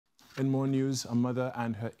In more news, a mother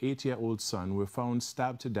and her 8-year-old son were found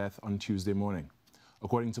stabbed to death on Tuesday morning.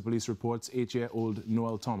 According to police reports, 8-year-old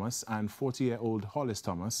Noel Thomas and 40-year-old Hollis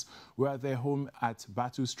Thomas were at their home at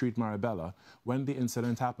Batu Street, Marabella, when the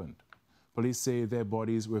incident happened. Police say their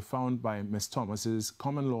bodies were found by Miss Thomas's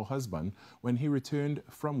common-law husband when he returned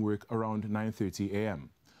from work around 9:30 a.m.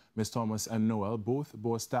 Miss Thomas and Noel both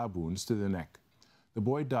bore stab wounds to the neck. The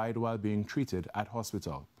boy died while being treated at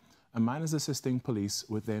hospital. A man is assisting police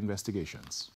with their investigations.